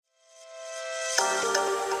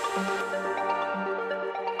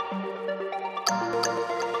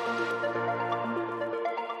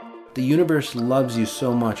The universe loves you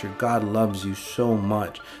so much, or God loves you so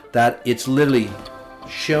much, that it's literally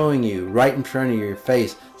showing you right in front of your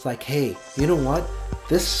face. It's like, hey, you know what?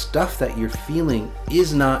 This stuff that you're feeling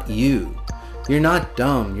is not you. You're not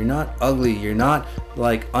dumb. You're not ugly. You're not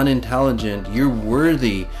like unintelligent. You're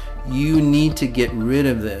worthy. You need to get rid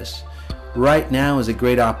of this. Right now is a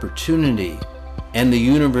great opportunity, and the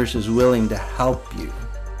universe is willing to help you.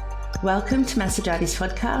 Welcome to Massajoti's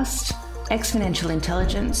podcast, Exponential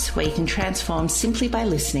Intelligence, where you can transform simply by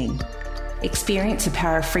listening. Experience the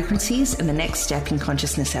power of frequencies and the next step in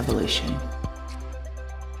consciousness evolution.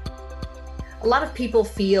 A lot of people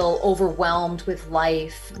feel overwhelmed with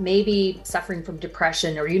life, maybe suffering from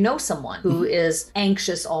depression, or you know someone who is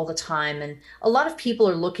anxious all the time. And a lot of people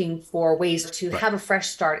are looking for ways to have a fresh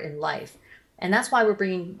start in life. And that's why we're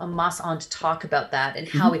bringing Mas on to talk about that and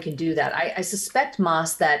how we can do that. I suspect,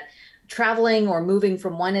 Mas, that traveling or moving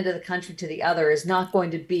from one end of the country to the other is not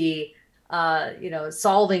going to be,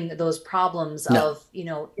 solving those problems of,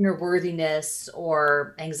 inner worthiness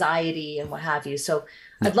or anxiety and what have you. So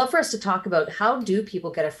I'd love for us to talk about, how do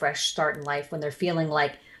people get a fresh start in life when they're feeling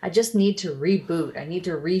like, I just need to reboot, I need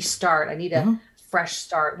to restart, I need a fresh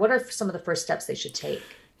start. What are some of the first steps they should take?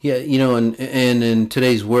 Yeah, and in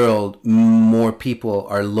today's world, more people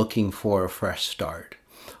are looking for a fresh start.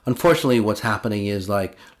 Unfortunately, what's happening is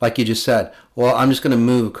like you just said, well, I'm just going to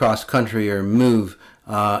move across country or move,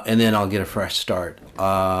 and then I'll get a fresh start.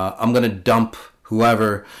 I'm going to dump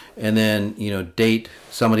whoever and then, date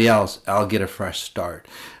somebody else. I'll get a fresh start.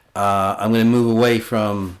 I'm going to move away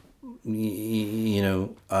from, my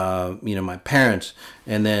parents,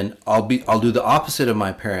 and then I'll do the opposite of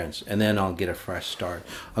my parents, and then I'll get a fresh start.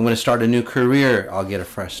 I'm going to start a new career. I'll get a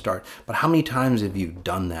fresh start. But how many times have you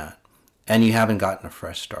done that and you haven't gotten a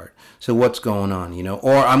fresh start? So what's going on,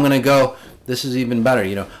 Or I'm going to go, this is even better,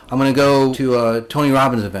 I'm going to go to a Tony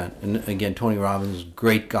Robbins event. And again, Tony Robbins is a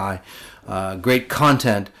great guy, great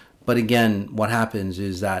content. But again, what happens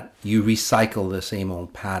is that you recycle the same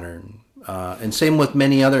old pattern. And same with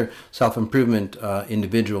many other self-improvement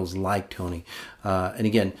individuals like Tony. And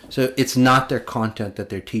again, so it's not their content that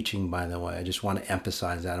they're teaching, by the way. I just want to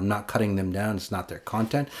emphasize that. I'm not cutting them down. It's not their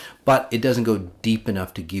content. But it doesn't go deep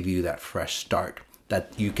enough to give you that fresh start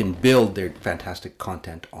that you can build their fantastic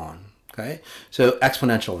content on. Okay? So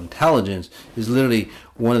exponential intelligence is literally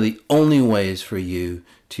one of the only ways for you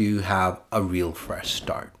to have a real fresh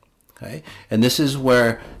start. Okay, and this is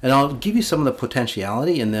where, and I'll give you some of the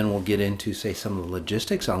potentiality, and then we'll get into, say, some of the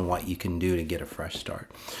logistics on what you can do to get a fresh start.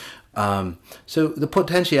 So the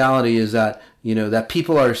potentiality is that, that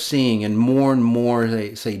people are seeing, and more,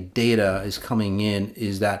 say, data is coming in,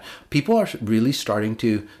 is that people are really starting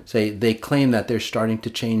to, they claim that they're starting to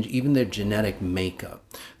change even their genetic makeup.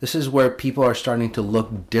 This is where people are starting to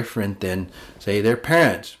look different than, say, their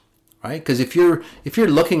parents. Right? Because if you're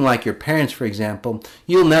looking like your parents, for example,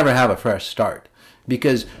 you'll never have a fresh start,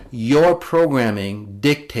 because your programming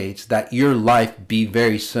dictates that your life be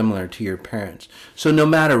very similar to your parents. So no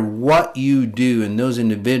matter what you do, and those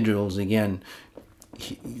individuals, again,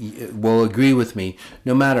 will agree with me,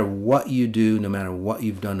 no matter what you do, no matter what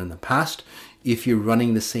you've done in the past, if you're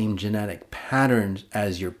running the same genetic patterns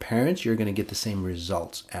as your parents, you're going to get the same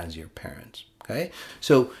results as your parents. Okay?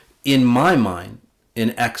 So in my mind,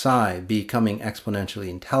 in XI, becoming exponentially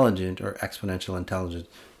intelligent, or exponential intelligence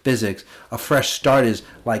physics, a fresh start is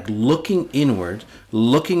like looking inwards,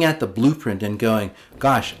 looking at the blueprint and going,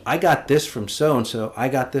 gosh, I got this from so-and-so, I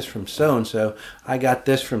got this from so-and-so, I got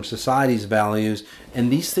this from society's values, and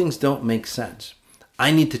these things don't make sense.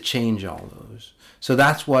 I need to change all those. So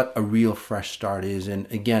that's what a real fresh start is. And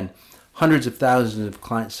again, hundreds of thousands of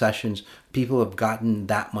client sessions, people have gotten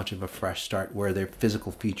that much of a fresh start where their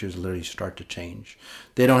physical features literally start to change.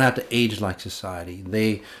 They don't have to age like society.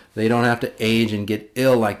 They don't have to age and get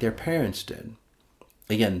ill like their parents did.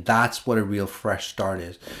 Again, that's what a real fresh start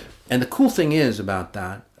is. And the cool thing is about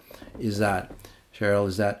that is that, Cheryl,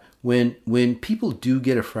 is that when people do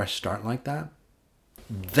get a fresh start like that,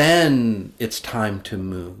 then it's time to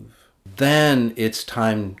move. Then it's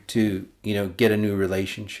time to, get a new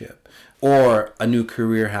relationship, or a new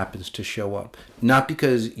career happens to show up. Not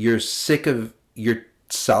because you're sick of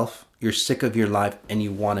yourself, you're sick of your life, and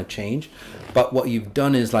you want to change, but what you've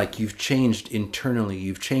done is you've changed internally.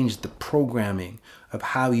 You've changed the programming of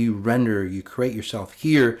how you create yourself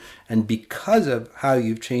here, and because of how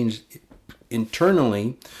you've changed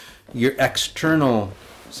internally, your external,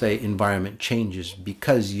 environment changes,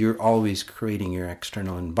 because you're always creating your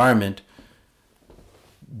external environment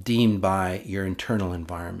deemed by your internal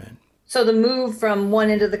environment. So the move from one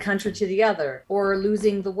end of the country to the other, or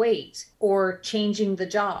losing the weight, or changing the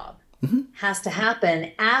job has to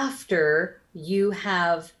happen after you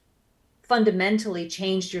have fundamentally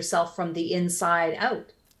changed yourself from the inside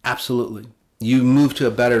out. Absolutely. You move to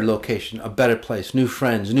a better location, a better place, new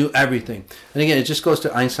friends, new everything. And again, it just goes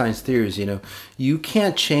to Einstein's theories, you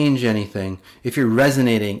can't change anything if you're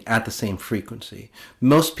resonating at the same frequency.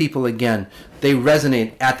 Most people, again, they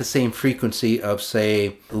resonate at the same frequency of,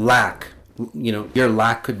 say, lack. Your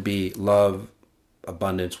lack could be love,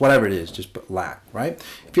 abundance, whatever it is, just put lack, right?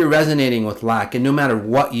 If you're resonating with lack, and no matter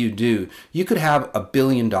what you do, you could have $1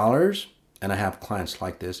 billion, and I have clients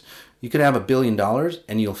like this. You could have $1 billion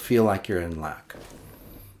and you'll feel like you're in lack.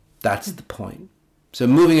 That's the point. So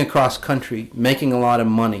moving across country, making a lot of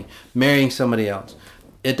money, marrying somebody else,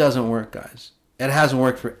 it doesn't work, guys. It hasn't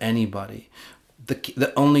worked for anybody.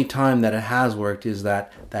 The only time that it has worked is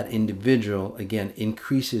that individual, again,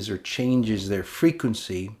 increases or changes their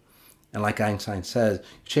frequency. And like Einstein says,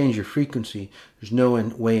 you change your frequency, there's no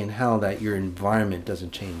way in hell that your environment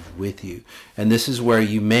doesn't change with you. And this is where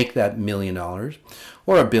you make that $1 million or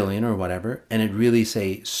 $1 billion or whatever, and it really,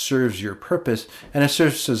 serves your purpose, and it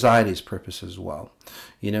serves society's purpose as well.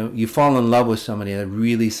 You fall in love with somebody that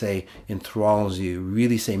really, enthralls you,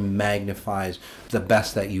 really, magnifies the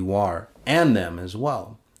best that you are, and them as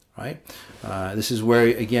well, right? This is where,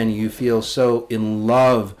 again, you feel so in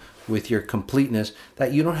love with your completeness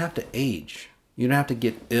that you don't have to age. You don't have to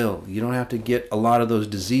get ill. You don't have to get a lot of those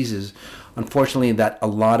diseases, unfortunately, that a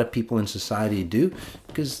lot of people in society do,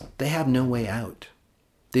 because they have no way out.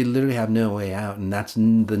 They literally have no way out, and that's the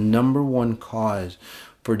number one cause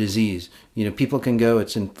for disease. People can go,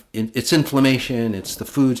 it's inflammation, it's the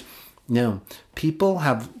foods. No, people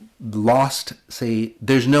have lost,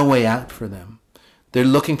 there's no way out for them. They're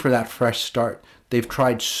looking for that fresh start. They've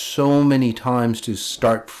tried so many times to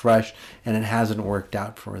start fresh and it hasn't worked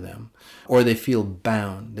out for them. Or they feel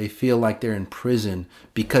bound. They feel like they're in prison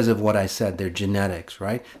because of what I said, their genetics,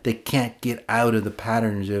 right? They can't get out of the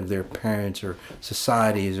patterns of their parents or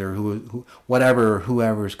societies or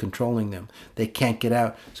whoever is controlling them. They can't get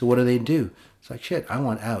out. So what do? It's like, shit, I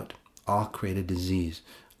want out. I'll create a disease.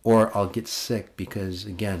 Or I'll get sick because,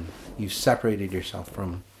 again, you've separated yourself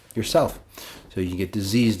from yourself. So you get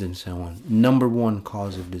diseased and so on. Number one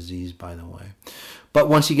cause of disease, by the way. But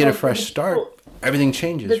once you get a fresh start, everything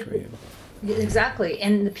changes for you. Exactly.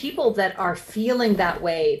 And the people that are feeling that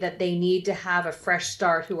way, that they need to have a fresh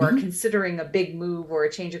start, who are considering a big move or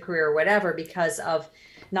a change of career or whatever because of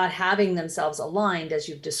not having themselves aligned, as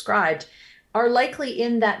you've described, are likely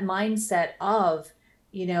in that mindset of,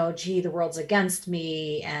 gee, the world's against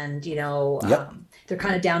me, and, they're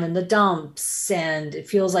kind of down in the dumps, and it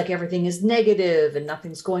feels like everything is negative and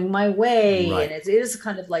nothing's going my way. Right. And it is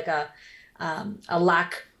kind of like a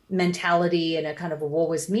lack mentality and a kind of a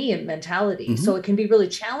woe is me mentality. So it can be really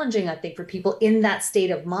challenging, I think, for people in that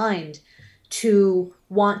state of mind to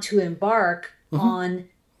want to embark on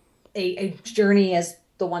a journey as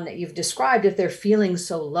the one that you've described if they're feeling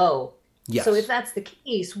so low. Yes. So if that's the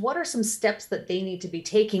case, what are some steps that they need to be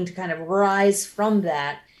taking to kind of rise from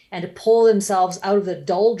that and to pull themselves out of the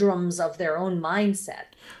doldrums of their own mindset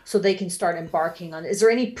so they can start embarking on? Is there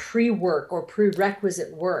any pre-work or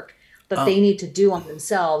prerequisite work that they need to do on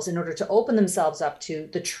themselves in order to open themselves up to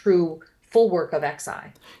the true full work of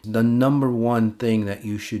XI? The number one thing that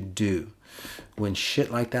you should do when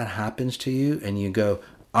shit like that happens to you and you go,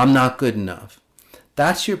 I'm not good enough,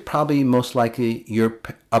 that's probably most likely your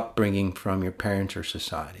upbringing from your parents or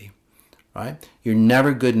society, right? You're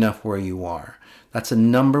never good enough where you are. That's a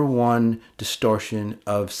number one distortion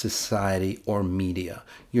of society or media.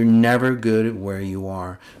 You're never good at where you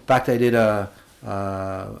are. In fact, I did a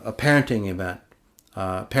parenting event,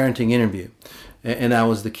 parenting interview, and that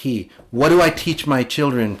was the key. What do I teach my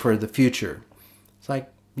children for the future? It's like,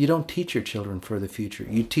 you don't teach your children for the future.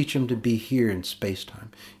 You teach them to be here in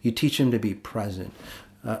space-time. You teach them to be present.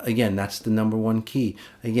 Again, that's the number one key.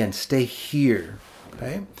 Again, stay here,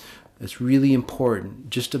 okay? It's really important.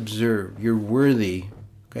 Just observe. You're worthy.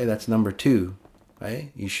 Okay, that's number two.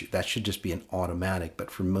 Okay, that should just be an automatic, but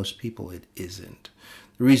for most people it isn't.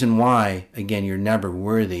 The reason why, again, you're never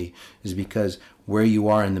worthy is because where you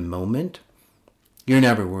are in the moment, you're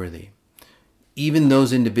never worthy. Even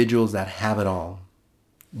those individuals that have it all,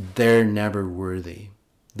 they're never worthy.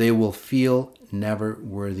 They will feel never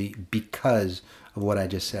worthy because of what I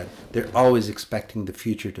just said. They're always expecting the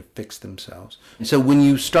future to fix themselves. And so when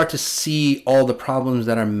you start to see all the problems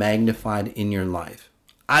that are magnified in your life,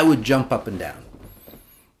 I would jump up and down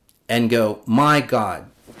and go, my God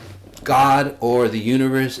or the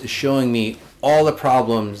universe is showing me all the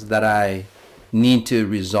problems that I need to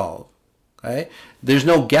resolve. Okay? There's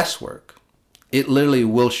no guesswork. It literally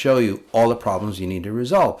will show you all the problems you need to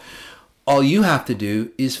resolve. All you have to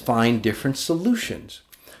do is find different solutions.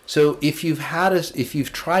 So if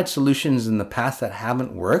you've tried solutions in the past that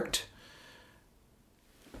haven't worked,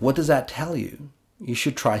 what does that tell you? You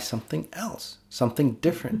should try something else, something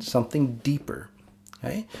different, something deeper.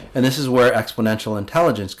 Okay? And this is where exponential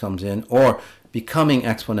intelligence comes in, or becoming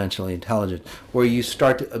exponentially intelligent, where you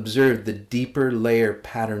start to observe the deeper layer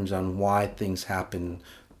patterns on why things happen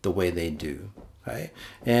the way they do. Okay?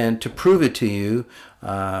 And to prove it to you,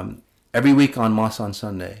 every week on Moss on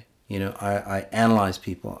Sunday, I analyze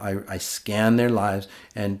people. I scan their lives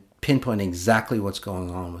and pinpoint exactly what's going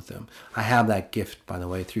on with them. I have that gift, by the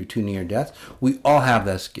way, through 2 near deaths. We all have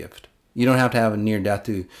this gift. You don't have to have a near death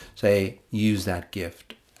to say, use that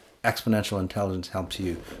gift. Exponential intelligence helps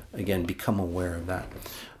you, again, become aware of that.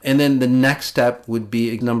 And then the next step would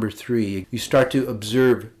be number 3. You start to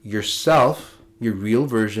observe yourself, your real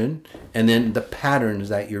version, and then the patterns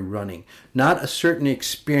that you're running. Not a certain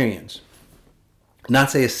experience,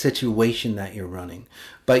 not say a situation that you're running,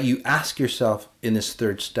 but you ask yourself in this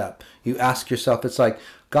 3rd step, you ask yourself, it's like,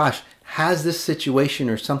 gosh, has this situation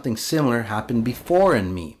or something similar happened before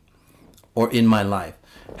in me or in my life?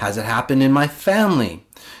 Has it happened in my family?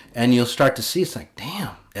 And you'll start to see, it's like,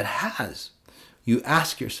 damn, it has. You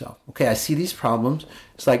ask yourself, okay, I see these problems.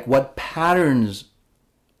 It's like, what patterns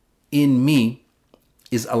in me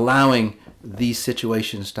is allowing these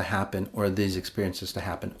situations to happen or these experiences to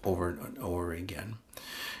happen over and over again?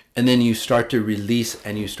 And then you start to release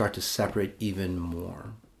and you start to separate even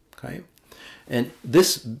more. Okay? And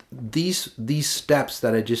these steps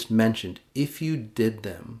that I just mentioned, if you did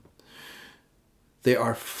them, they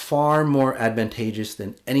are far more advantageous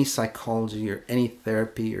than any psychology or any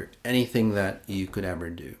therapy or anything that you could ever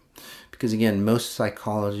do. Because again, most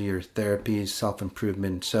psychology or therapy,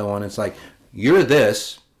 self-improvement, and so on, it's like, you're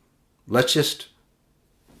this, let's just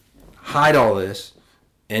hide all this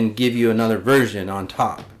and give you another version on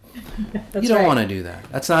top. You don't want to do that.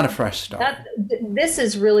 That's not a fresh start. This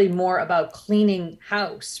is really more about cleaning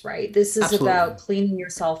house, right? This is Absolutely. about cleaning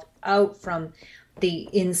yourself out from the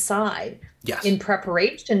inside. Yes. In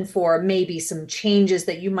preparation for maybe some changes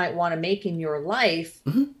that you might want to make in your life,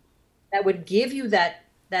 that would give you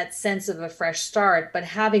that sense of a fresh start, but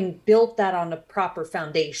having built that on a proper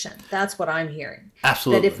foundation. That's what I'm hearing.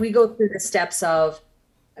 Absolutely. That if we go through the steps of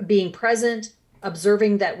being present,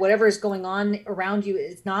 observing that whatever is going on around you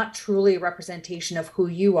is not truly a representation of who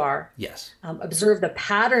you are. Yes. Observe the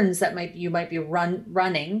patterns that you might be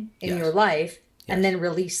running in your life, and then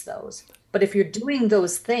release those. But if you're doing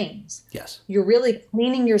those things, you're really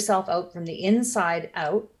cleaning yourself out from the inside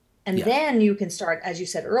out. And then you can start, as you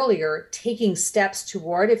said earlier, taking steps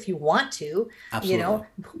toward, if you want to, Absolutely.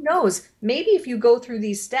 Who knows, maybe if you go through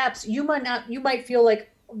these steps, you might feel like,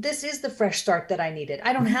 this is the fresh start that I needed.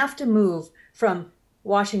 I don't have to move from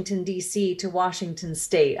Washington, D.C. to Washington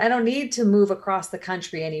State. I don't need to move across the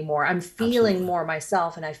country anymore. I'm feeling more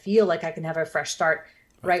myself, and I feel like I can have a fresh start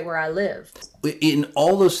right where I live. In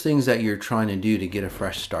all those things that you're trying to do to get a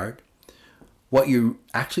fresh start, what you're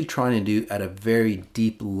actually trying to do at a very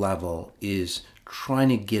deep level is trying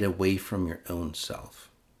to get away from your own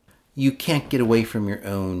self. You can't get away from your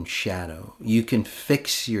own shadow. You can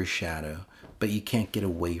fix your shadow, but you can't get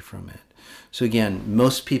away from it. So again,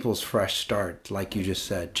 most people's fresh start, like you just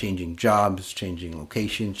said, changing jobs, changing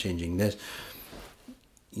locations, changing this,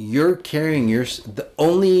 you're carrying the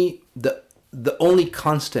only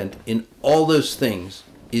constant in all those things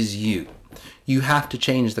is you. You have to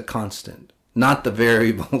change the constant, not the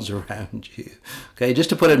variables around you. Okay, just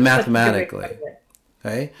to put it mathematically.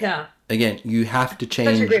 Okay. Yeah. Again, you have to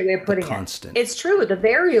change Such a great way of putting the constant. It's true. The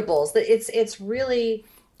variables. It's really.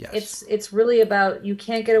 Yes. It's really about, you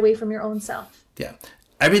can't get away from your own self. Yeah.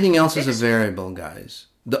 Everything else is a variable, guys.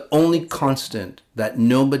 The only constant that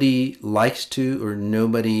nobody likes to or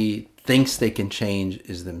nobody thinks they can change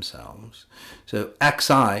is themselves. So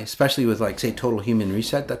XI, especially with like, say, Total Human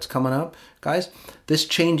Reset that's coming up, guys, this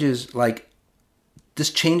changes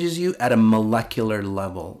you at a molecular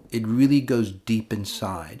level. It really goes deep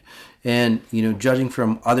inside. And, judging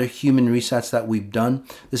from other human resets that we've done,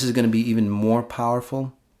 this is going to be even more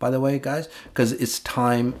powerful, by the way, guys, because it's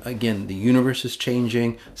time. Again, the universe is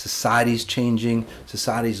changing, society's changing,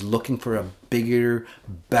 society's looking for a bigger,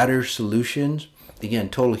 better solutions. Again,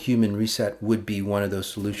 Total Human Reset would be one of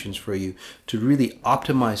those solutions for you to really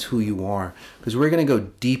optimize who you are, because we're going to go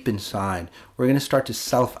deep inside. We're going to start to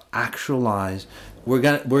self-actualize. We're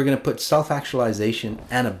going to put self-actualization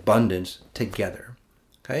and abundance together.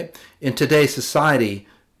 Okay? In today's society,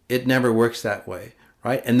 it never works that way.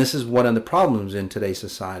 right? And this is one of the problems in today's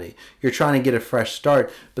society. You're trying to get a fresh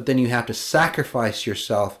start, but then you have to sacrifice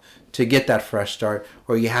yourself to get that fresh start,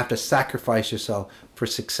 or you have to sacrifice yourself for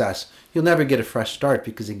success. You'll never get a fresh start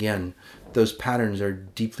because, again, those patterns are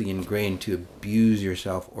deeply ingrained to abuse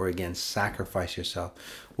yourself or, again, sacrifice yourself,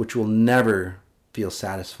 which will never feel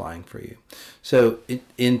satisfying for you. So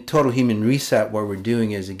in Total Human Reset, what we're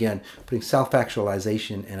doing is, again, putting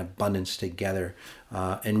self-actualization and abundance together,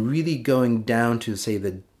 and really going down to, say,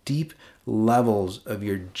 the deep levels of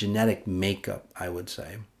your genetic makeup, I would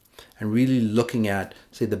say, and really looking at,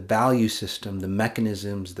 say, the value system, the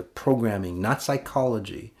mechanisms, the programming, not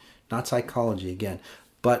psychology again,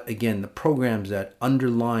 but again, the programs, that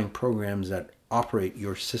underlying programs that operate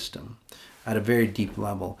your system at a very deep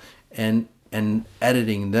level, and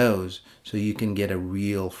editing those so you can get a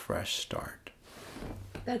real fresh start.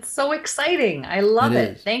 That's so exciting. I love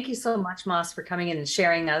it. Thank you so much, Mas, for coming in and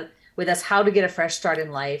sharing with us how to get a fresh start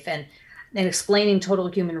in life, and explaining Total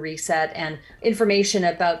Human Reset. And information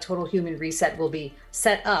about Total Human Reset will be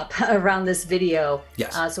set up around this video.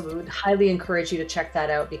 Yes. So we would highly encourage you to check that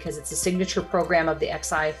out, because it's a signature program of the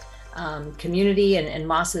XI community and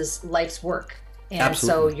Mas's life's work. And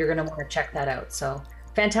Absolutely. So you're going to want to check that out. So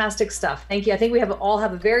fantastic stuff. Thank you. I think we all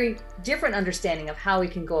have a very different understanding of how we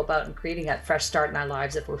can go about and creating that fresh start in our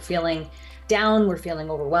lives. If we're feeling down, we're feeling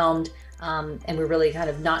overwhelmed, and we're really kind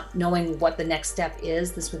of not knowing what the next step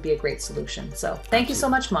is, this would be a great solution. So thank you so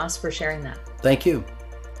much, Mas, for sharing that. Thank you.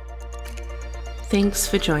 Thanks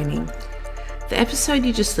for joining. The episode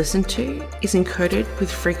you just listened to is encoded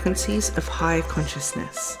with frequencies of high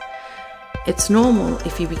consciousness. It's normal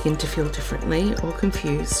if you begin to feel differently or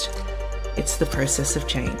confused. It's the process of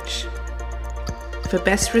change. For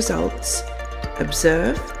best results,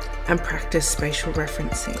 observe and practice spatial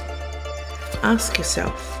referencing. Ask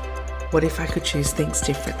yourself, what if I could choose things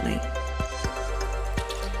differently?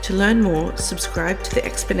 To learn more, subscribe to the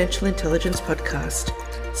Exponential Intelligence podcast,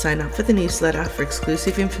 sign up for the newsletter for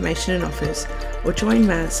exclusive information and offers, or join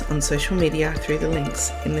Maz on social media through the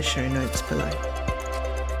links in the show notes below.